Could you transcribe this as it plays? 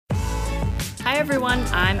Hi everyone,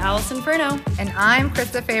 I'm Allison Furno. And I'm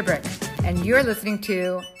Krista Fabric, and you're listening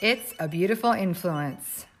to It's a Beautiful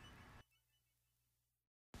Influence.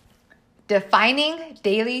 Defining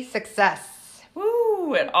daily success.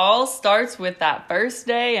 Woo! It all starts with that first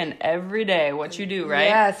day and every day, what you do, right?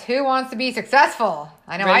 Yes, who wants to be successful?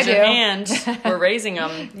 I know Raise I do. your hand. We're raising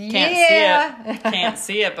them. Can't see it. Can't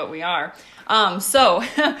see it, but we are. So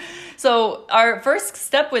our first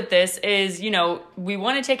step with this is, we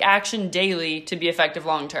want to take action daily to be effective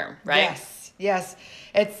long term, right? Yes.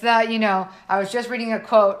 It's, I was just reading a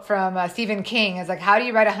quote from Stephen King. It's like, how do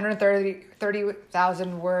you write a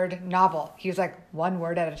 130,000 word novel? He was like, one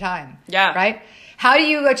word at a time. Yeah. Right? How do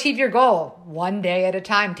you achieve your goal? One day at a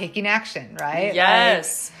time, taking action, right?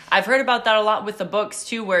 Yes. I've heard about that a lot with the books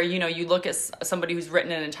too, where, you look at somebody who's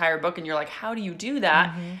written an entire book and you're like, how do you do that?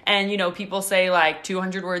 Mm-hmm. And, people say like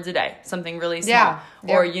 200 words a day, something really small. Yeah.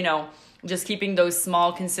 Or, just keeping those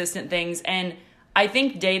small, consistent things. And I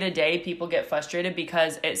think day to day people get frustrated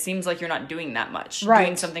because it seems like you're not doing that much. Right.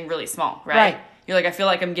 Doing something really small, right? You're like, I feel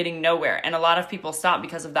like I'm getting nowhere. And a lot of people stop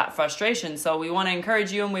because of that frustration. So we want to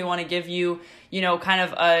encourage you and we want to give you, kind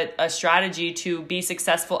of a strategy to be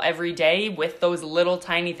successful every day with those little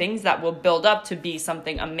tiny things that will build up to be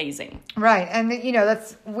something amazing. Right. And,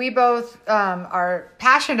 we both are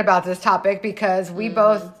passionate about this topic because we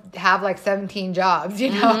both have like 17 jobs,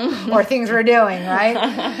 or things we're doing, right?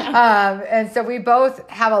 And so we both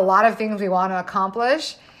have a lot of things we want to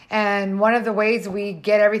accomplish. And one of the ways we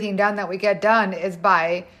get everything done that we get done is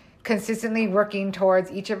by consistently working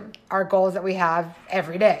towards each of our goals that we have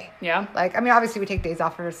every day. Yeah. Obviously we take days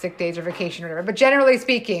off for sick days or vacation or whatever, but generally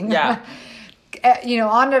speaking, yeah.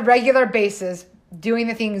 On a regular basis, doing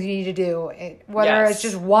the things you need to do, whether it's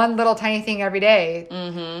just one little tiny thing every day,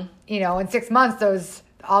 in 6 months,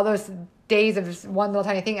 all those days of one little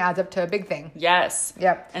tiny thing adds up to a big thing. Yes.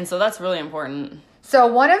 Yep. And so that's really important. So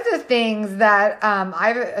one of the things that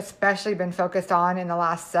I've especially been focused on in the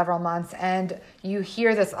last several months, and you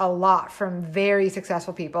hear this a lot from very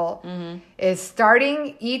successful people, is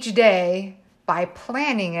starting each day by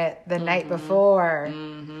planning it the night before.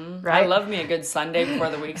 Mm-hmm. Right? I love me a good Sunday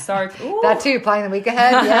before the week starts. Ooh. That too, planning the week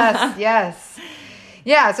ahead. Yes.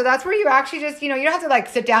 Yeah, so that's where you actually just, you don't have to like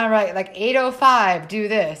sit down and write like 8:05, do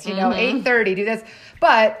this, 8:30, do this.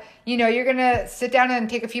 But, you're going to sit down and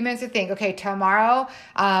take a few minutes to think, okay, tomorrow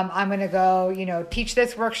I'm going to go, teach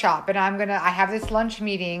this workshop and I have this lunch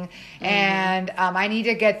meeting and I need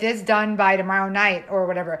to get this done by tomorrow night or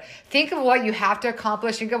whatever. Think of what you have to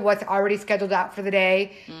accomplish. Think of what's already scheduled out for the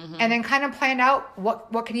day and then kind of plan out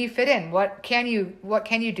what can you fit in? What can you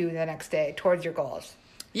do the next day towards your goals?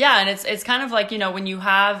 Yeah, and it's kind of like, when you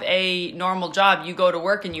have a normal job, you go to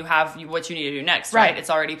work and you have what you need to do next, right? It's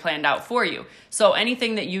already planned out for you. So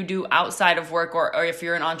anything that you do outside of work or if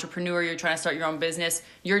you're an entrepreneur, you're trying to start your own business,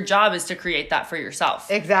 your job is to create that for yourself.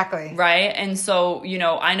 Exactly. Right? And so,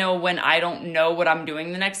 I know when I don't know what I'm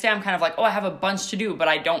doing the next day, I'm kind of like, I have a bunch to do, but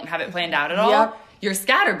I don't have it planned out at all. Yep. You're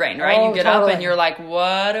scatterbrained, right? You get up and you're like,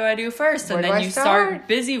 what do I do first? And then you start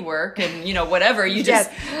busy work and, whatever. You just,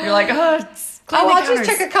 you're like, I'll just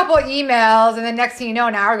check a couple of emails, and then next thing you know,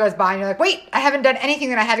 an hour goes by, and you're like, wait, I haven't done anything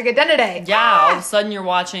that I had to get done today. Yeah, all of a sudden you're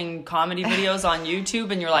watching comedy videos on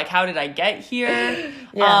YouTube, and you're like, how did I get here?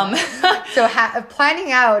 Yeah. So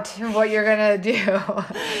planning out what you're going to do.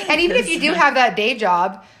 And even if you do have that day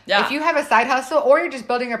job, if you have a side hustle, or you're just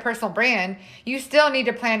building a personal brand, you still need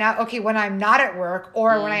to plan out, okay, when I'm not at work,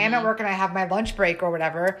 or when I am at work and I have my lunch break or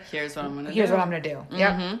whatever. Here's what I'm going to do. Here's what I'm going to do.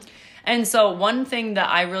 Yep. And so one thing that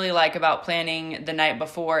I really like about planning the night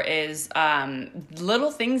before is little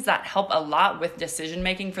things that help a lot with decision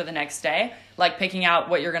making for the next day, like picking out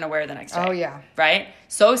what you're going to wear the next day. Oh, yeah. Right?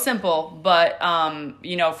 So simple, but,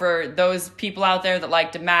 for those people out there that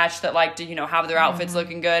like to match, that like to, have their outfits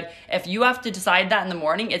looking good, if you have to decide that in the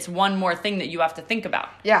morning, it's one more thing that you have to think about.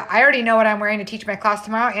 Yeah, I already know what I'm wearing to teach my class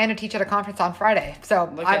tomorrow and to teach at a conference on Friday. So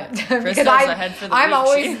Krista's ahead for the I'm week.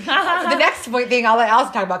 always the next thing I'll let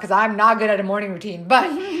Allison talk about because I'm not good at a morning routine. But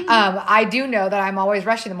I do know that I'm always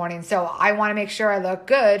rushed in the morning, so I want to make sure I look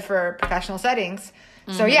good for professional settings.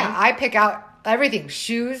 So yeah, I pick out everything: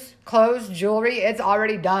 shoes, clothes, jewelry. It's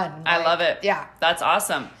already done. I love it. Yeah, that's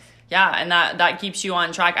awesome. Yeah, and that keeps you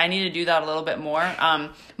on track. I need to do that a little bit more.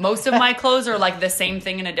 Most of my clothes are like the same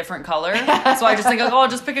thing in a different color. So I just think, I'll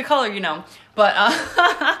just pick a color, But,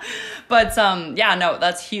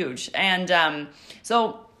 that's huge. And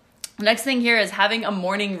so next thing here is having a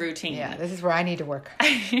morning routine. Yeah, this is where I need to work.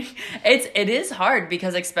 It is hard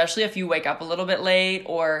because especially if you wake up a little bit late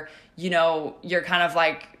or you're kind of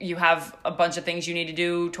like, you have a bunch of things you need to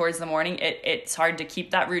do towards the morning, it's hard to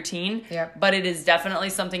keep that routine. Yep. But it is definitely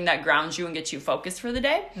something that grounds you and gets you focused for the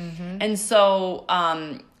day. And so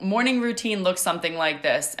morning routine looks something like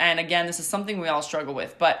this. And again, this is something we all struggle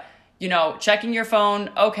with. But, checking your phone,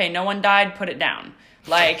 okay, no one died, put it down.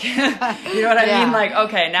 Like, you know what I mean? Like,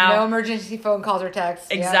 okay, now. No emergency phone calls or texts.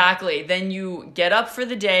 Exactly. Yeah. Then you get up for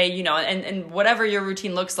the day, and whatever your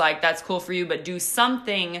routine looks like, that's cool for you, but do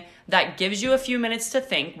something that gives you a few minutes to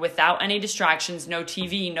think without any distractions, no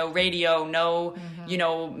TV, no radio, no,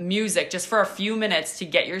 music, just for a few minutes to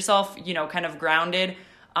get yourself, kind of grounded.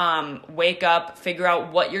 Wake up, figure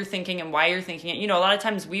out what you're thinking and why you're thinking it. A lot of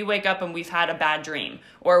times we wake up and we've had a bad dream,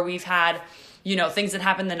 or we've had things that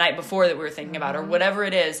happened the night before that we were thinking about, or whatever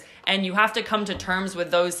it is. And you have to come to terms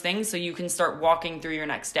with those things so you can start walking through your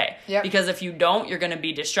next day. Yep. Because if you don't, you're going to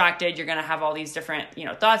be distracted. You're going to have all these different,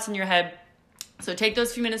 thoughts in your head. So take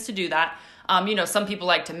those few minutes to do that. Some people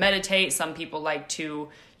like to meditate. Some people like to,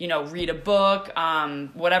 read a book,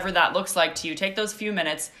 whatever that looks like to you. Take those few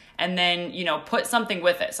minutes and then, put something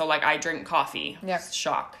with it. So like I drink coffee. Yep.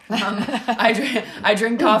 Shock. I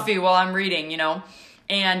drink coffee while I'm reading,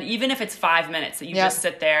 And even if it's 5 minutes that you just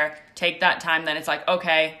sit there, take that time, then it's like,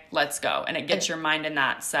 okay, let's go. And it gets your mind in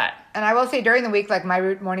that set. And I will say during the week, like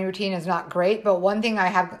my morning routine is not great, but one thing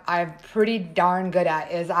I'm pretty darn good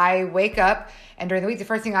at is I wake up, and during the week, the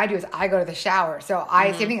first thing I do is I go to the shower. So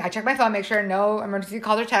same thing, I check my phone, make sure no emergency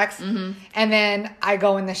calls or texts, and then I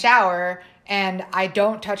go in the shower. And I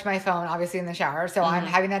don't touch my phone, obviously, in the shower. So I'm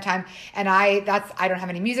having that time. And I don't have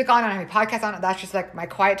any music on. I don't have any podcasts on. That's just like my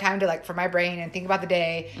quiet time to like for my brain and think about the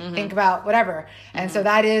day, think about whatever. And so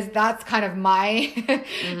that's kind of my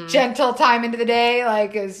gentle time into the day.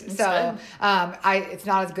 Like it's not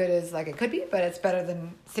as good as like it could be, but it's better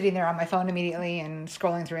than sitting there on my phone immediately and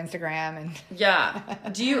scrolling through Instagram and yeah.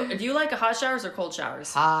 Do you like hot showers or cold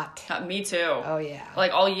showers? Hot. Me too. Oh yeah.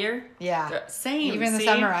 Like all year? Yeah. Same. Even in the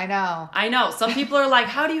summer, I know. Some people are like,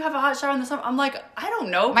 how do you have a hot shower in the summer? I'm like, I don't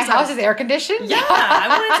know. My house is air conditioned. Yeah, I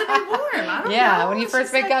want it to be warm. I don't know. Yeah, when you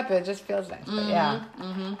first wake up, it just feels nice. But yeah.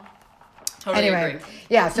 Totally agree.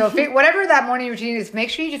 Yeah, so whatever that morning routine is, make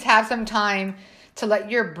sure you just have some time to let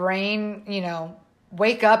your brain,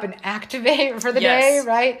 wake up and activate for the day,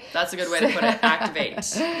 right? That's a good way to put it. Activate.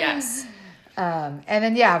 Yes. And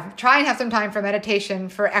then, try and have some time for meditation,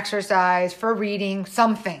 for exercise, for reading,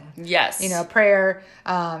 something. Yes. Prayer.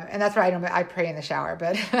 And that's what I pray in the shower,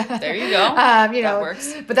 but. There you go. That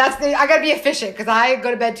works. But I gotta be efficient because I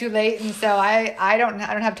go to bed too late. And so I don't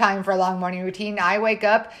have time for a long morning routine. I wake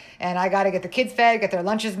up and I gotta get the kids fed, get their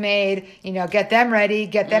lunches made, get them ready,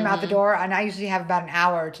 get them out the door. And I usually have about an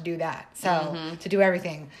hour to do that. So to do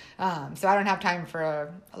everything. So I don't have time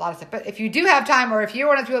for a lot of stuff. But if you do have time, or if you're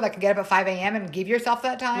one of the people that can get up at 5 a.m. and give yourself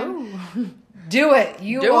that time, do it.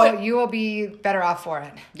 You will be better off for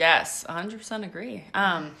it. Yes, 100% agree.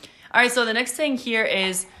 All right, so the next thing here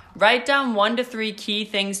is write down 1 to 3 key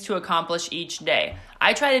things to accomplish each day.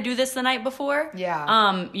 I try to do this the night before. Yeah.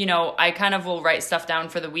 I kind of will write stuff down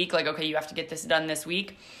for the week, like, okay, you have to get this done this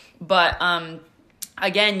week. But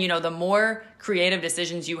again, the more creative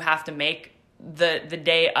decisions you have to make the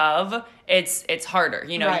day of, it's harder.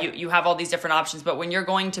 Right. You have all these different options, but when you're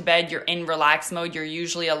going to bed, you're in relax mode. You're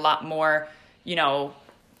usually a lot more,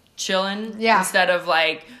 chilling instead of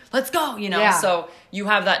like, let's go, so you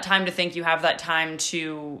have that time to think, you have that time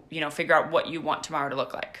to, figure out what you want tomorrow to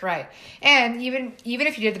look like. Right. And even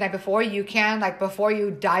if you did the night before, you can, like, before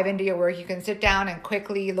you dive into your work, you can sit down and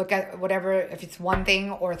quickly look at whatever, if it's one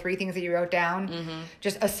thing or 3 things that you wrote down,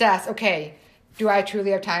 just assess, okay, do I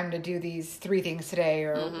truly have time to do these 3 things today,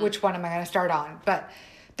 or which one am I going to start on? But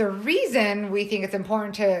the reason we think it's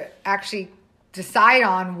important to actually decide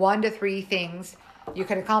on 1 to 3 things you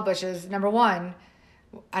could accomplish is, number 1,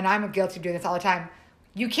 and I'm guilty of doing this all the time,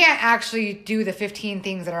 you can't actually do the 15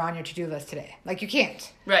 things that are on your to-do list today. Like, you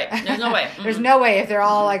can't. Right. There's no way. There's no way if they're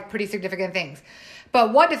all like pretty significant things.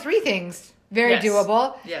 But 1 to 3 things, very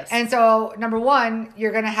doable. Yes. And so, number 1,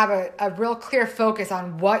 you're going to have a real clear focus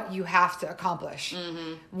on what you have to accomplish.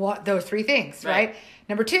 What those 3 things, right?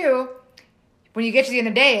 Number 2, when you get to the end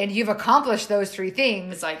of the day and you've accomplished those 3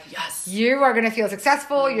 things, it's like, yes, you are going to feel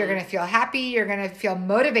successful. You're going to feel happy. You're going to feel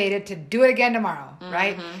motivated to do it again tomorrow,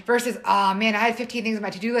 right? Versus, oh man, I had 15 things on my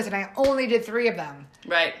to-do list and I only did 3 of them.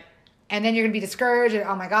 Right. And then you're going to be discouraged and,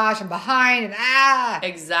 oh my gosh, I'm behind and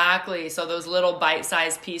Exactly. So those little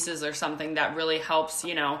bite-sized pieces are something that really helps,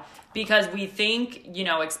 because we think,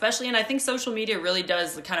 especially, and I think social media really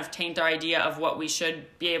does kind of taint our idea of what we should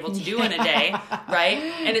be able to do in a day, right?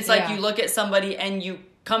 And it's like you look at somebody and you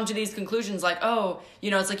come to these conclusions like, oh,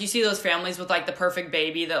 it's like you see those families with like the perfect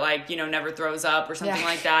baby that like, never throws up or something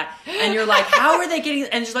like that. And you're like, how are they getting,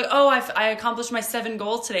 and she's like, oh, I accomplished my 7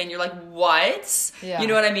 goals today. And you're like, what? Yeah. You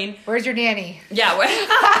know what I mean? Where's your nanny? Yeah.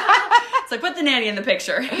 It's like, put the nanny in the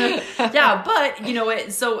picture. Yeah.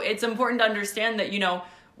 But, so it's important to understand that,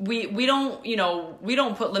 we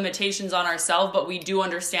don't put limitations on ourselves, but we do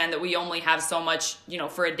understand that we only have so much,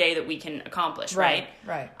 for a day that we can accomplish, right?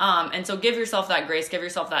 Right. And so give yourself that grace, give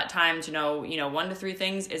yourself that time to know, 1 to 3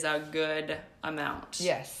 things is a good amount.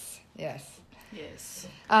 Yes. The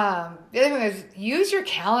other thing is use your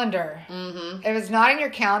calendar. Mm-hmm. If it's not in your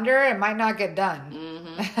calendar, it might not get done.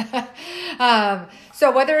 Mm-hmm.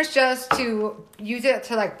 So whether it's just to use it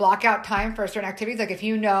to like block out time for certain activities, like if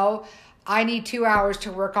I need 2 hours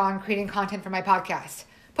to work on creating content for my podcast.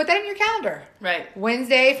 Put that in your calendar. Right.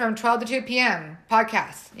 Wednesday from 12 to 2 p.m.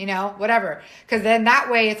 podcast, whatever. Because then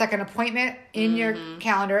that way it's like an appointment in your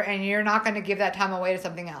calendar and you're not going to give that time away to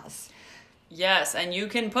something else. Yes, and you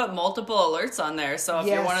can put multiple alerts on there. So if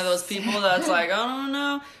you're one of those people that's like, I don't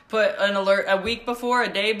know, put an alert a week before,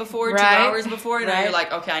 a day before, 2 hours before, and then you're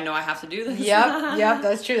like, okay, I know I have to do this. Yep,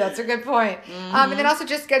 that's true. That's a good point. Mm-hmm. And then also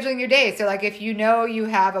just scheduling your day. So like if you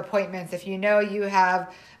have appointments, if you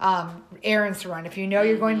have errands to run, if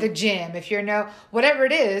you're going to the gym, if whatever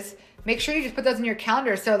it is, make sure you just put those in your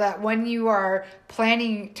calendar so that when you are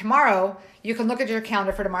planning tomorrow, you can look at your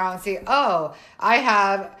calendar for tomorrow and say, oh, I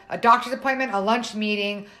have a doctor's appointment, a lunch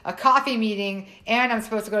meeting, a coffee meeting, and I'm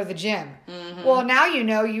supposed to go to the gym. Mm-hmm. Well, now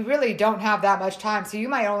you really don't have that much time, so you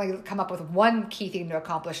might only come up with one key thing to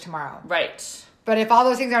accomplish tomorrow. Right. But if all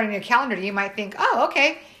those things aren't in your calendar, you might think, oh,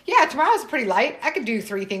 okay, yeah, tomorrow's pretty light. I could do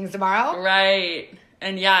 3 things tomorrow. Right.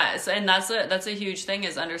 And and that's a huge thing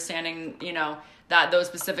is understanding, that those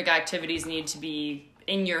specific activities need to be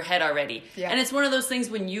in your head already. Yeah. And it's one of those things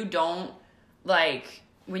when you don't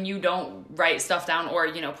write stuff down or,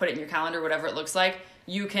 put it in your calendar, whatever it looks like,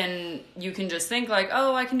 you can just think like,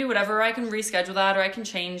 oh, I can do whatever. I can reschedule that or I can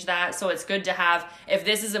change that. So it's good to have, if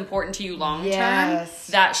this is important to you long term,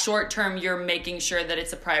 that short term, you're making sure that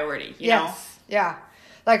it's a priority, you know? Yeah.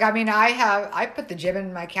 Like, I mean, I put the gym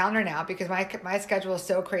in my calendar now because my schedule is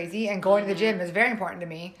so crazy and going to the gym is very important to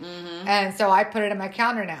me. Mm-hmm. And so I put it in my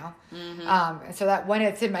calendar now. Mm-hmm. And so that when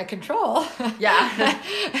it's in my control,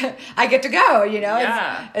 I get to go,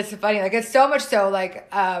 Yeah. It's funny. Like, it's so much so, like,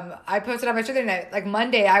 I posted on my Twitter night, like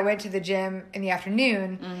Monday I went to the gym in the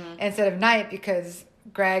afternoon instead of night because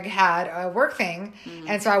Greg had a work thing. Mm-hmm.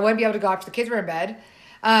 And so I wouldn't be able to go after the kids were in bed.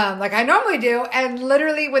 Like I normally do, and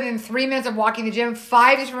literally within 3 minutes of walking the gym,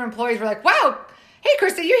 5 different employees were like, wow, hey,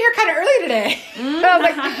 Krista, you're here kind of early today. Mm-hmm. I was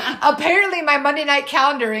like, apparently my Monday night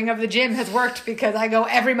calendaring of the gym has worked because I go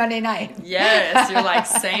every Monday night. Yes, you're like,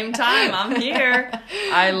 same time, I'm here.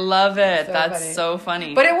 I love it. That's so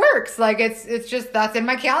funny. But it works. Like it's just, that's in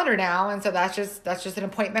my calendar now. And so that's just an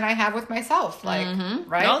appointment I have with myself. Like,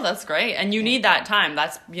 right? No, that's great. And you need that time.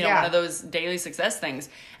 That's, one of those daily success things.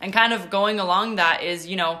 And kind of going along that is,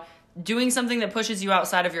 doing something that pushes you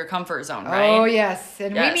outside of your comfort zone, right? Oh, yes.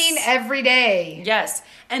 And we mean every day. Yes.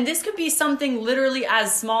 And this could be something literally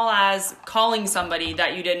as small as calling somebody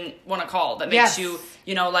that you didn't want to call that makes you,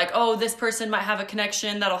 like, oh, this person might have a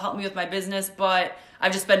connection that'll help me with my business, but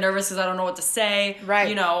I've just been nervous because I don't know what to say.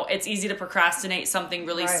 Right. It's easy to procrastinate something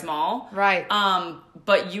really small. Right.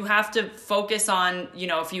 But you have to focus on,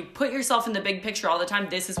 if you put yourself in the big picture all the time,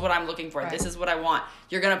 this is what I'm looking for. Right. This is what I want.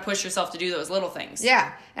 You're going to push yourself to do those little things.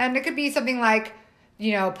 Yeah. And it could be something like,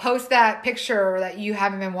 post that picture that you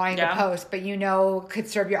haven't been wanting to post, but could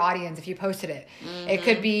serve your audience if you posted it. Mm-hmm. It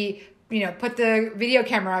could be, put the video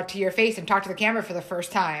camera to your face and talk to the camera for the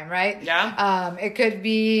first time, right? Yeah. It could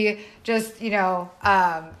be just,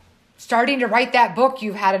 starting to write that book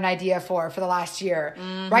you've had an idea for the last year.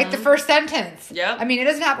 Mm-hmm. Write the first sentence. Yeah. I mean, it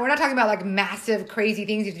doesn't happen. We're not talking about like massive, crazy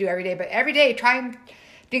things you have to do every day, but every day try and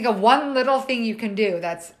think of one little thing you can do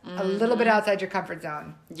that's a little bit outside your comfort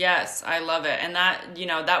zone. Yes, I love it. And that,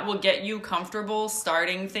 that will get you comfortable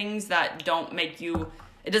starting things that don't make you,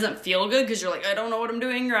 it doesn't feel good because you're like, I don't know what I'm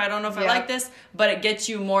doing or I don't know if I like this, but it gets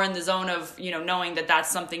you more in the zone of, knowing that that's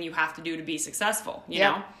something you have to do to be successful, you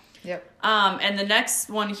know? Yep. And the next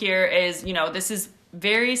one here is, this is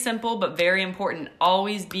very simple, but very important.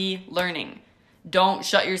 Always be learning. Don't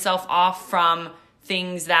shut yourself off from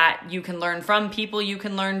things that you can learn from, people you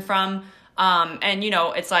can learn from. And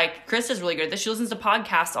it's like, Krista's really good at this. She listens to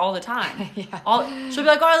podcasts all the time. She'll be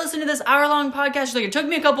like, oh, I listened to this hour-long podcast. She's like, it took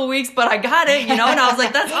me a couple weeks, but I got it, and I was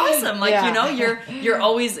like, that's awesome. Like, you're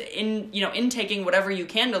always intaking whatever you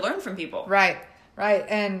can to learn from people. Right.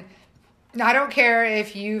 And I don't care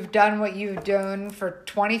if you've done what you've done for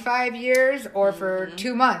 25 years or for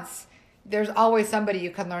 2 months. There's always somebody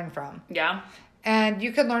you can learn from. Yeah. And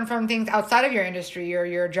you can learn from things outside of your industry or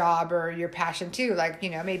your job or your passion too. Like,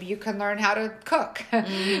 maybe you can learn how to cook.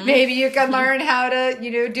 Maybe you can learn how to,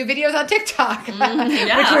 do videos on TikTok,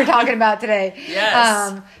 which we're talking about today.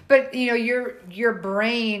 Yes. But, your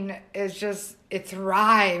brain is just, it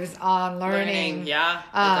thrives on learning. Yeah,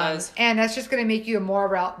 it does. And that's just going to make you a more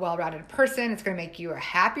well-rounded person. It's going to make you a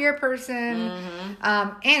happier person.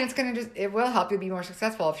 And it's going to it will help you be more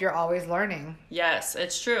successful if you're always learning. Yes,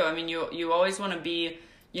 it's true. I mean, you always want to be,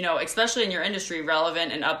 especially in your industry,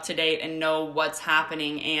 relevant and up to date and know what's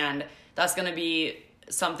happening. And that's going to be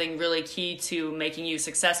something really key to making you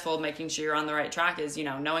successful, making sure you're on the right track is,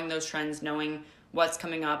 knowing those trends, knowing what's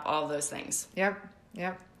coming up, all of those things. Yep.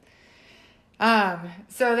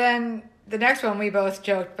 So then the next one we both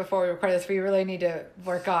joked before we recorded this, we really need to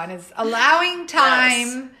work on is allowing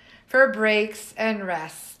time for breaks and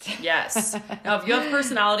rest. Yes. Now, if you have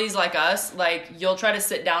personalities like us, like you'll try to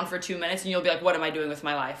sit down for 2 minutes and you'll be like, what am I doing with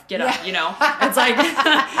my life? Get up, It's like,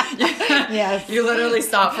 yes. You literally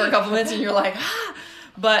stop for a couple minutes and you're like, ah.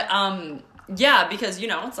 But, yeah, because,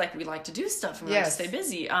 it's like we like to do stuff and we like to stay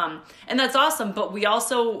busy. And that's awesome. But we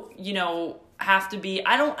also, have to be,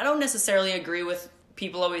 I don't necessarily agree with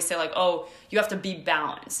people always say like, oh, you have to be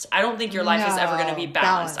balanced. I don't think your life is ever going to be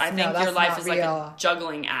balanced. I think your life is like a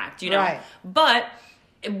juggling act, Right. But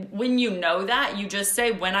when you know that, you just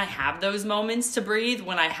say, when I have those moments to breathe,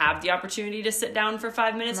 when I have the opportunity to sit down for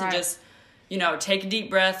 5 minutes and just, take a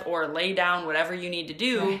deep breath or lay down, whatever you need to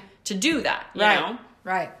do to do that, you know?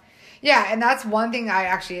 Right. Yeah, and that's one thing I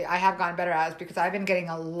have gotten better at is because I've been getting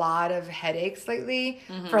a lot of headaches lately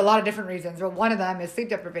for a lot of different reasons. But one of them is sleep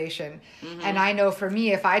deprivation. And I know for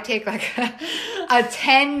me, if I take like a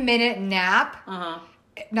 10-minute nap,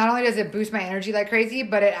 not only does it boost my energy like crazy,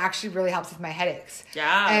 but it actually really helps with my headaches.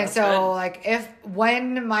 Yeah. And so like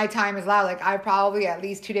when my time is allowed, like I probably at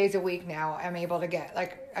least 2 days a week now am able to get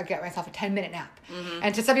myself a 10-minute nap.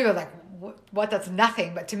 And to some people like, what, that's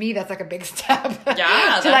nothing, but to me that's like a big step.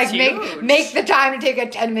 Yeah, to that's like huge. make the time to take a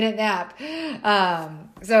 10-minute nap.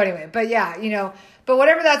 So anyway, but yeah, but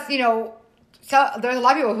whatever that's, so there's a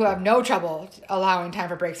lot of people who have no trouble allowing time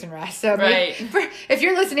for breaks and rest. So if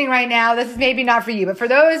you're listening right now, this is maybe not for you, but for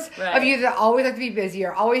those of you that always have to be busy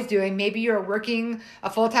or always doing, maybe you're working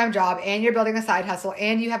a full-time job and you're building a side hustle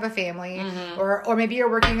and you have a family, or maybe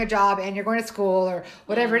you're working a job and you're going to school or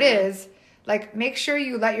whatever it is. Like, make sure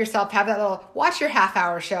you let yourself have that watch your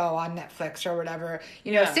half-hour show on Netflix or whatever.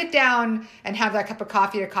 Sit down and have that cup of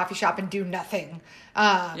coffee at a coffee shop and do nothing.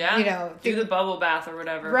 Do the bubble bath or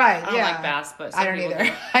whatever. Right, I don't like baths, but I don't either.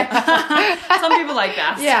 Some people like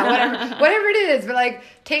baths. Yeah, whatever it is. But, like,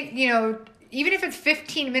 take, even if it's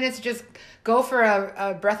 15 minutes, just go for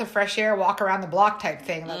a breath of fresh air, walk around the block type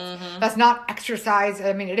thing. That's not exercise.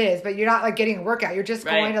 I mean, it is, but you're not, like, getting a workout. You're just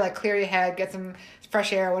going to, like, clear your head, get some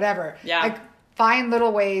fresh air, whatever. Yeah. Like, find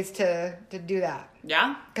little ways to do that.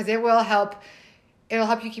 Yeah. Because it will help. It'll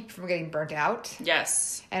help you keep from getting burnt out.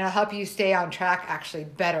 Yes. And it'll help you stay on track actually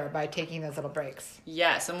better by taking those little breaks.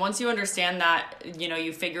 Yes. And once you understand that,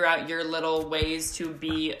 you figure out your little ways to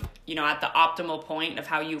be, at the optimal point of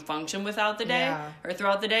how you function without the day or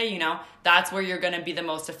throughout the day, that's where you're going to be the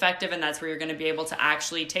most effective. And that's where you're going to be able to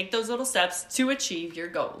actually take those little steps to achieve your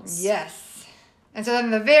goals. Yes. And so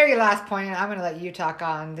then the very last point, and I'm going to let you talk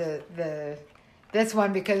on this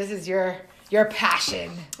one because this is your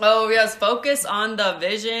passion. Oh, yes. Focus on the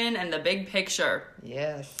vision and the big picture.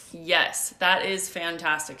 Yes. Yes, that is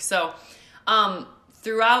fantastic. So,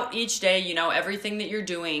 throughout each day, everything that you're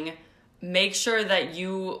doing, make sure that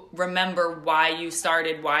you remember why you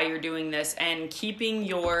started, why you're doing this, and keeping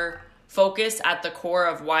your focus at the core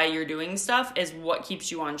of why you're doing stuff is what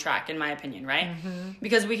keeps you on track, in my opinion, right?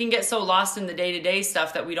 Because we can get so lost in the day-to-day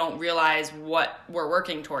stuff that we don't realize what we're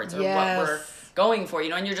working towards or what we're going for,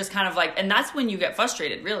 and you're just kind of like, and that's when you get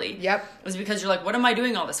frustrated, really. Yep. Is because you're like, what am I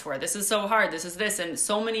doing all this for? This is so hard. This is this. And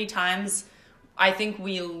so many times I think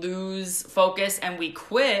we lose focus and we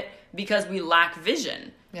quit because we lack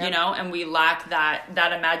vision. Yep. And we lack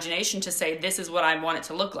that imagination to say, this is what I want it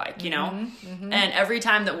to look like, And every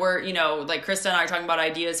time that we're, like Krista and I are talking about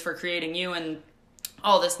ideas for creating you and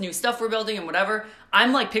all this new stuff we're building and whatever,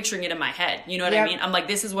 I'm like picturing it in my head. You know what I mean? I'm like,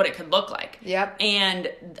 this is what it could look like. Yep. And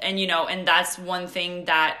that's one thing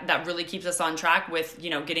that really keeps us on track with,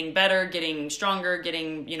 getting better, getting stronger,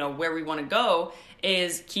 getting, where we want to go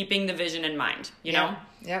is keeping the vision in mind, you know?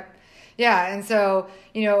 Yep. Yeah, and so,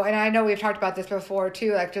 and I know we've talked about this before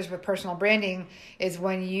too, like just with personal branding, is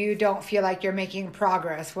when you don't feel like you're making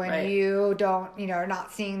progress, when you don't, are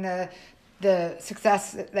not seeing the the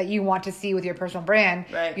success that you want to see with your personal brand,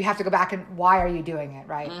 right. you have to go back and why are you doing it,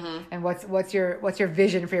 right? Mm-hmm. And what's your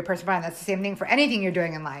vision for your personal brand? That's the same thing for anything you're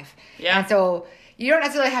doing in life. Yeah. And so you don't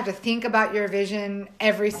necessarily have to think about your vision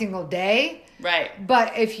every single day. Right.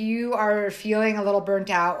 But if you are feeling a little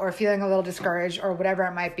burnt out or feeling a little discouraged or whatever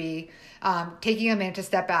it might be, taking a minute to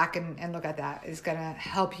step back and look at that is going to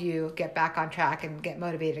help you get back on track and get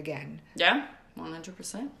motivated again. Yeah,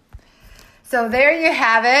 100%. So there you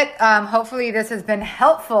have it. Hopefully this has been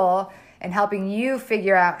helpful in helping you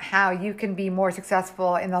figure out how you can be more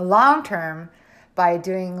successful in the long term by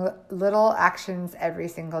doing little actions every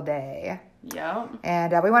single day. Yeah.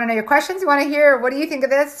 And we want to know your questions. We want to hear, what do you think of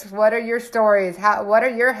this? What are your stories? What are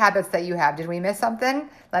your habits that you have? Did we miss something?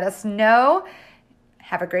 Let us know.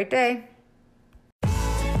 Have a great day.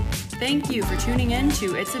 Thank you for tuning in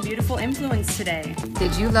to It's a Beautiful Influence today.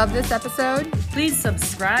 Did you love this episode? Please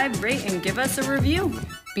subscribe, rate, and give us a review.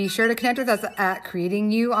 Be sure to connect with us at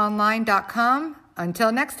creatingyouonline.com.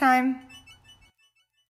 Until next time.